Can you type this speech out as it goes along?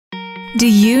Do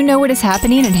you know what is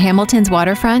happening in Hamilton's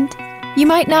waterfront? You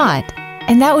might not,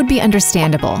 and that would be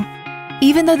understandable.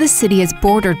 Even though the city is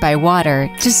bordered by water,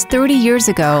 just 30 years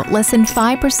ago, less than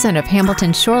 5% of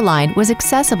Hamilton's shoreline was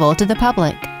accessible to the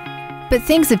public. But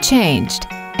things have changed,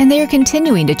 and they are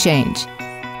continuing to change.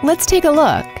 Let's take a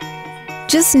look.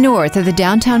 Just north of the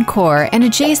downtown core and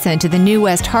adjacent to the new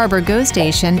West Harbour GO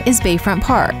station is Bayfront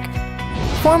Park.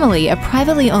 Formerly a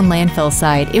privately owned landfill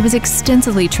site, it was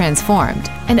extensively transformed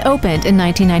and opened in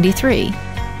 1993.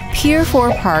 Pier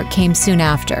 4 Park came soon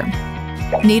after.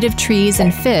 Native trees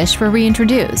and fish were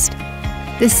reintroduced.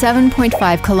 The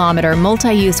 7.5-kilometer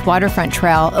multi-use waterfront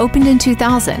trail opened in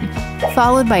 2000,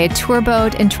 followed by a tour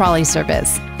boat and trolley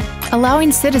service,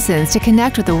 allowing citizens to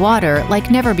connect with the water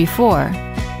like never before.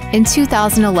 In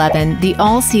 2011, the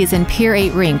all-season Pier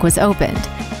 8 rink was opened,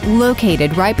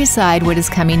 located right beside what is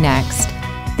coming next,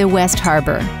 the West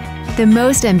Harbour, the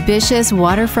most ambitious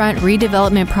waterfront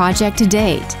redevelopment project to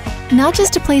date. Not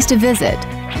just a place to visit,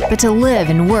 but to live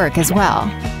and work as well.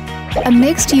 A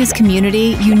mixed-use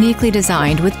community uniquely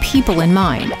designed with people in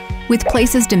mind, with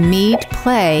places to meet,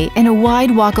 play, and a wide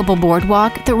walkable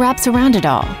boardwalk that wraps around it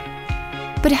all.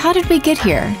 But how did we get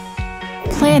here?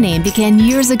 Planning began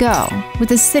years ago, with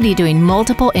the city doing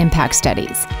multiple impact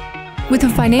studies. With a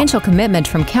financial commitment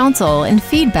from council and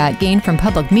feedback gained from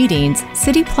public meetings,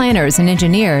 city planners and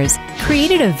engineers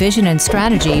created a vision and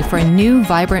strategy for a new,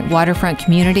 vibrant waterfront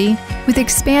community with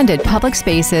expanded public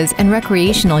spaces and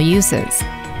recreational uses.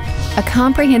 A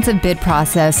comprehensive bid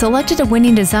process selected a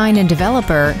winning design and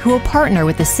developer who will partner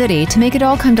with the city to make it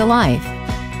all come to life.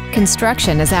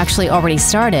 Construction has actually already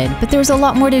started, but there's a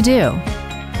lot more to do.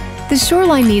 The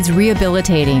shoreline needs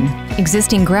rehabilitating,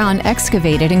 existing ground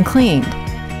excavated and cleaned,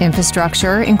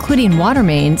 infrastructure, including water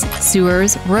mains,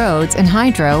 sewers, roads, and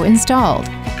hydro installed,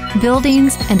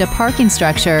 buildings and a parking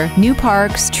structure, new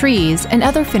parks, trees, and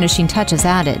other finishing touches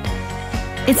added.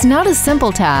 It's not a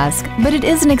simple task, but it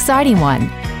is an exciting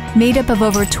one, made up of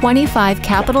over 25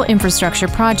 capital infrastructure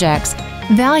projects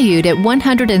valued at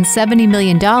 $170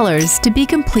 million to be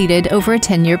completed over a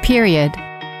 10-year period.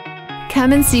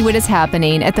 Come and see what is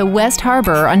happening at the West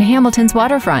Harbour on Hamilton's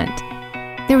waterfront.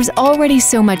 There is already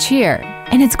so much here,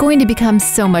 and it's going to become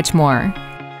so much more.